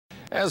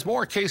As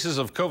more cases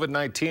of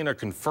COVID-19 are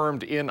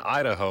confirmed in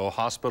Idaho,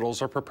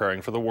 hospitals are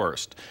preparing for the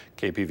worst.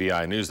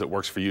 KPVI News That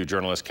Works for You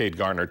journalist Kate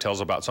Garner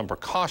tells about some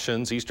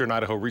precautions Eastern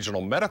Idaho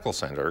Regional Medical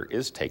Center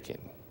is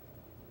taking.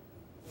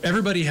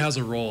 Everybody has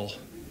a role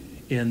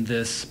in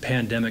this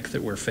pandemic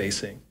that we're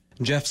facing.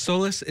 Jeff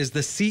Solis is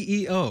the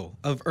CEO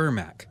of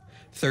EIRMC.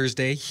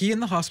 Thursday, he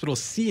and the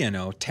hospital's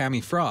CNO,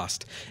 Tammy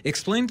Frost,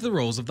 explained the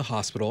roles of the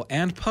hospital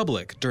and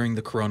public during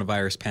the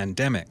coronavirus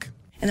pandemic.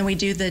 And then we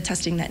do the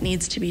testing that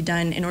needs to be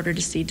done in order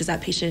to see, does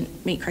that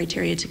patient meet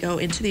criteria to go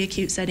into the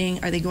acute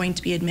setting? Are they going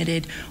to be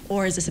admitted?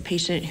 Or is this a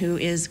patient who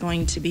is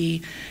going to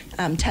be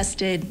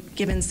tested,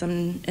 given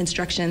some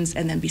instructions,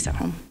 and then be sent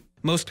home?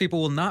 Most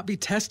people will not be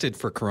tested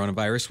for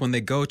coronavirus when they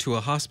go to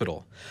a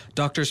hospital.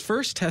 Doctors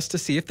first test to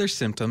see if their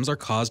symptoms are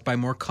caused by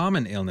more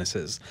common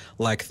illnesses,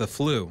 like the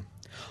flu.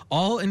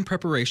 All in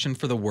preparation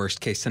for the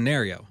worst-case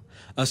scenario,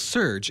 a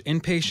surge in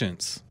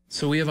patients.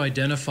 So we have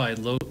identified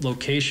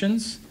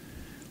locations,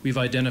 we've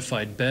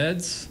identified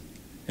beds,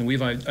 and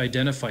we've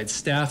identified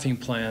staffing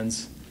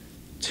plans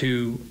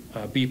to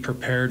be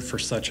prepared for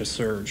such a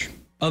surge.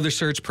 Other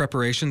surge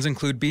preparations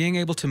include being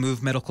able to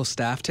move medical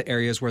staff to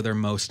areas where they're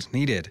most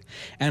needed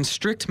and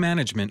strict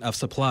management of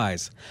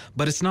supplies.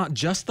 But it's not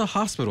just the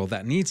hospital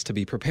that needs to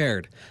be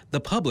prepared.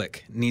 The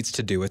public needs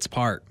to do its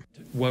part.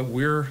 What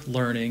we're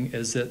learning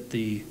is that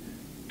the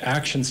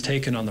actions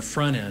taken on the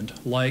front end,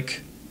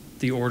 like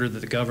the order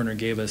that the governor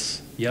gave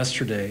us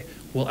yesterday,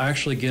 will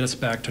actually get us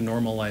back to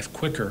normal life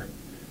quicker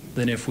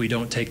than if we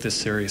don't take this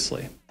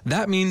seriously.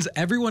 That means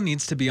everyone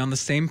needs to be on the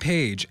same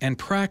page and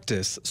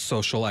practice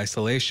social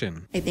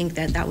isolation. I think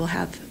that that will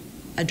have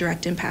a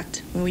direct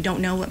impact. When we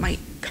don't know what might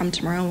come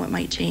tomorrow, what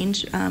might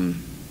change,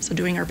 so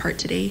doing our part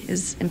today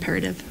is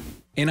imperative.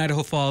 In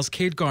Idaho Falls,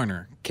 Kate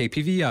Garner,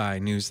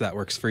 KPVI News That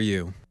Works for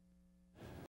You.